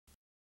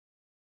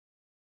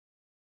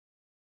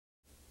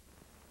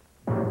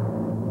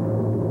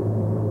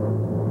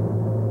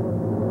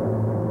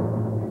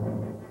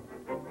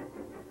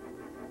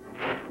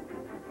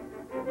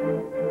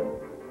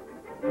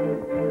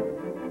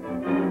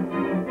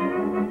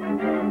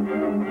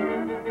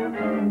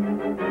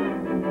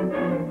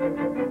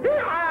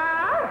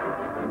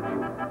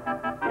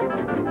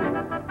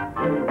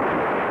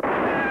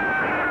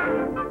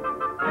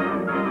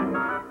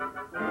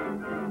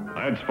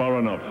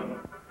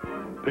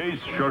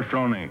Peace,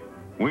 Shoshone.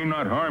 We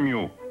not harm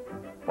you.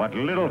 What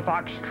little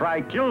fox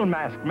try kill,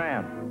 masked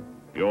man?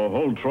 Your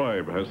whole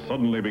tribe has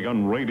suddenly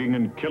begun raiding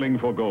and killing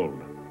for gold.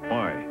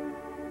 Why?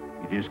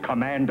 It is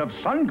command of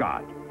Sun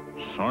God.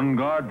 Sun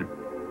God?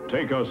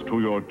 Take us to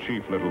your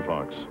chief, little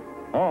fox.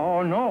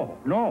 Oh, no,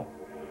 no.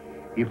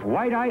 If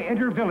White Eye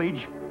enter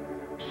village,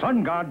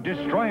 Sun God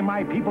destroy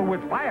my people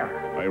with fire.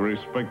 I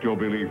respect your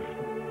belief.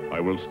 I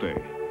will stay.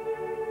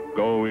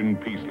 Go in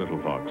peace,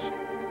 little fox.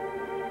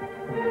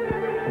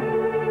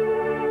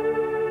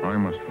 I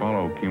must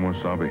follow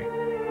Kimosabe.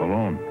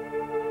 Alone.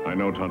 I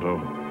know, Tonto.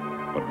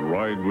 But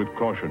ride with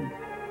caution.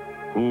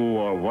 Who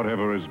or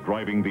whatever is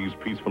driving these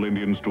peaceful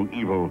Indians to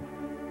evil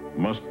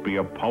must be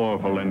a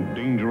powerful and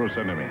dangerous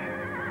enemy.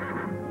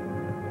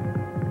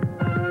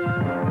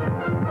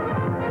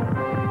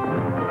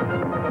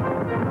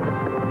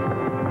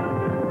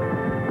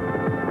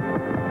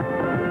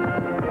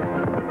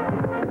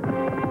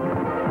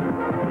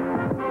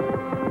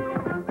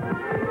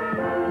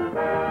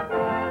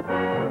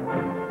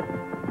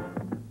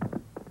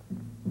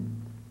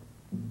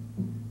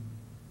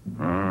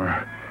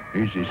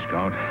 Easy,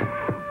 Scout.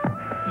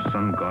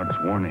 Sun God's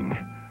warning.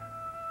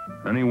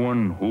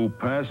 Anyone who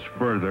pass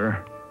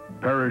further,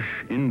 perish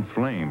in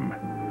flame.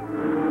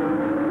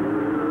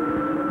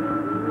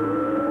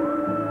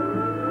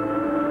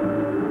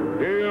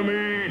 Hear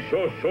me,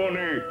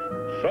 Shoshone.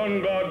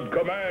 Sun God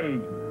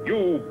command.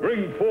 You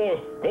bring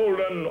forth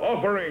golden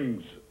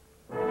offerings.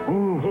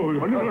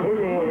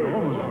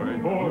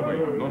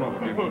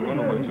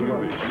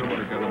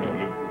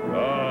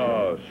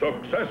 Ah,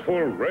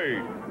 successful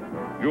raid.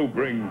 You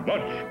bring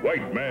much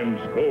white man's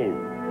gold.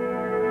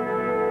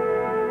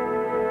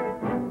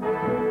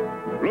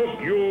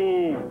 Look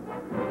you,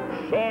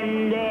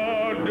 Sun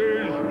God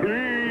is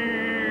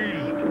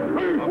pleased.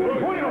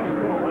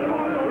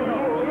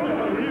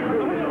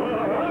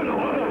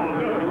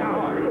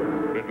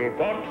 Little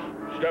fox,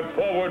 step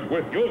forward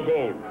with your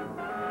gold.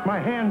 My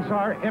hands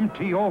are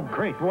empty, O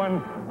great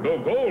one. No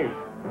gold?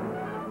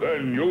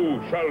 Then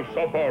you shall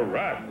suffer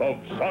wrath of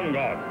Sun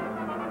God.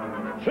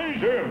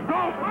 Seize him!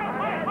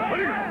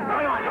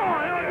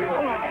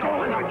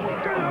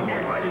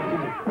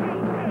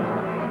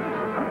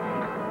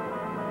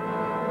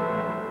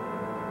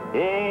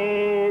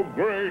 Oh,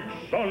 great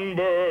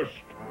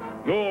sunburst!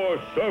 Your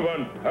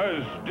servant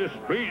has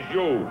displeased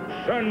you.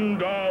 Send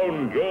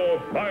down your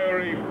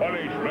fiery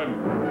punishment.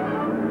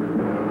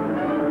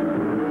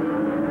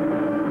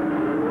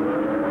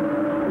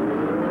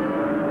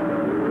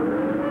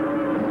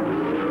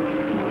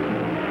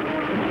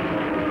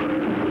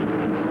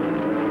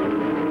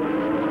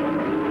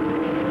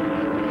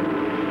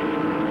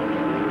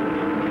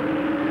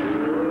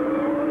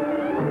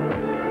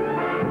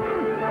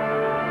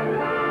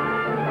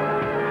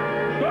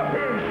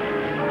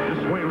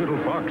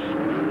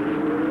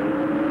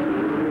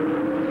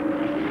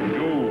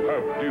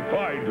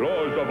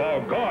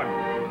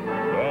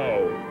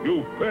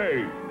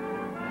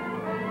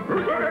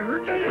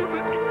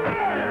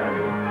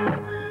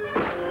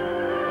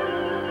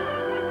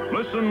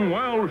 Listen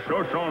well,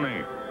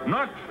 Shoshone.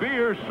 Not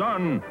fear,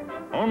 son.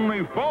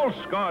 Only false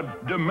gods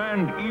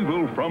demand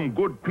evil from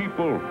good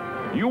people.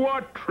 You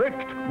are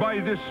tricked by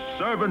this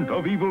servant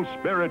of evil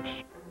spirits.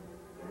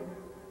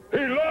 He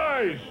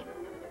lies!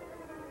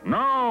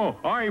 Now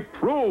I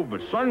prove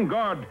Sun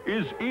God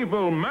is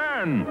evil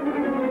man.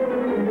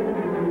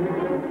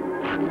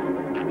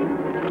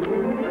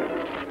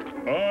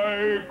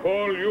 I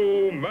call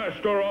you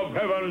Master of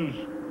Heavens.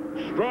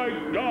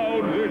 Strike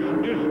down this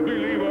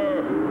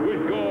disbeliever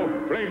with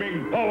your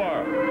flaming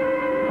power.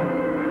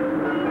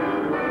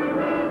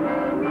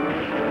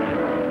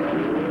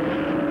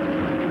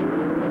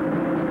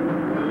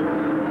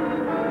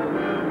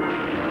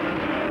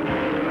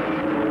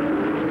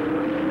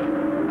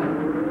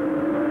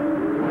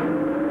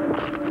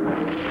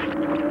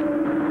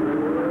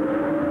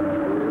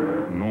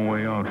 No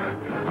way out.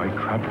 I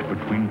trapped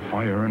between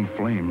fire and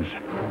flames.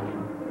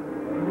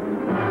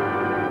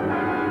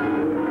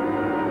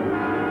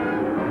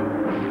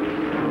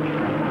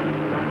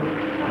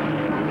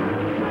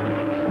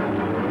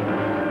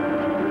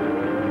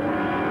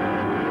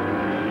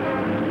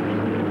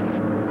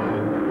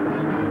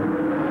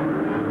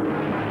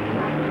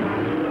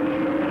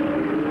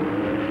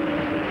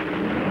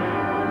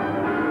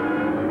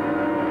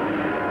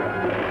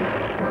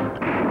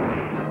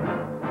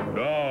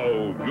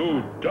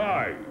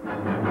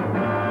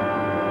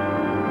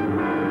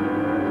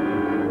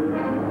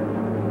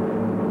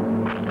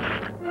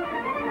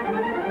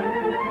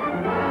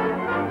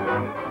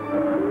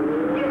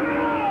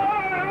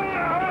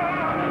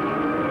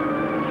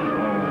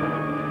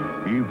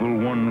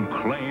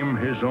 Claim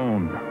his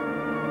own.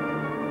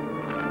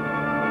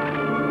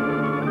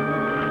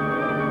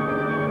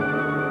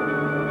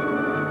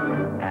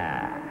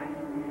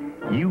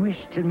 You wish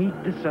to meet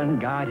the Sun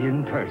God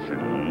in person,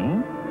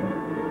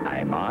 hmm?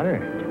 I'm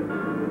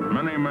honored.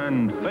 Many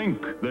men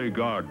think they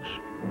gods.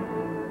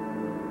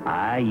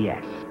 Ah,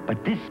 yes.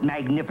 But this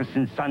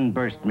magnificent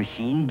sunburst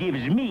machine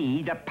gives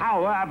me the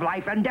power of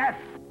life and death.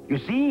 You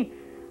see,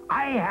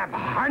 I have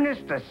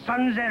harnessed the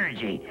sun's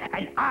energy,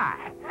 and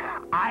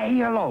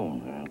I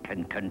alone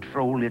can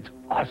control its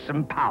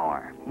awesome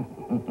power.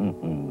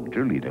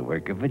 Truly the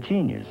work of a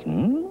genius,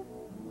 hmm?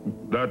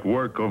 That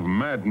work of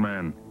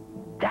madman.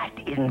 That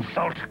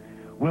insult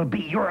will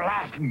be your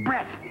last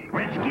breath,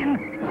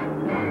 Redskin.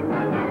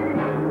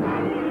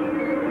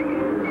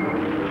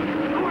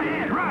 Go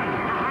ahead, run!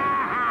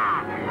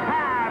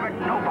 But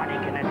nobody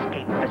can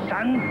escape the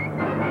sun.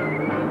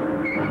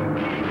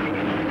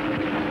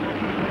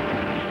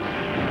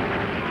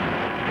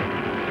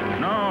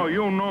 Now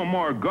you no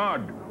more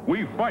God.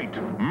 We fight,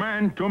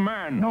 man to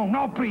man.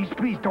 No, please,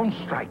 don't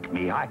strike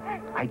me.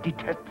 I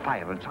detest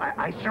violence.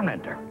 I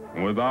surrender.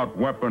 Without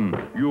weapon,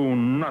 you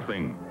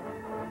nothing.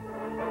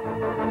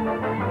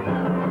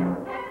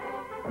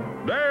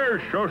 There,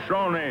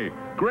 Shoshone,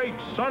 great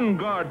sun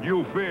god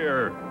you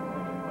fear.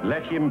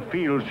 Let him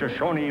feel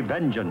Shoshone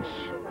vengeance.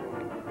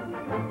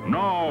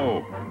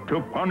 No,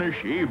 to punish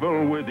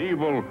evil with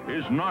evil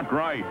is not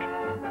right.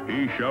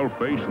 He shall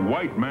face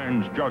white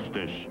man's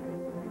justice.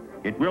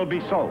 It will be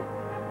so.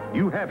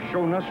 You have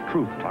shown us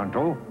truth,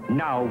 Tonto.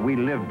 Now we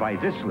live by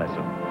this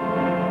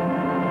lesson.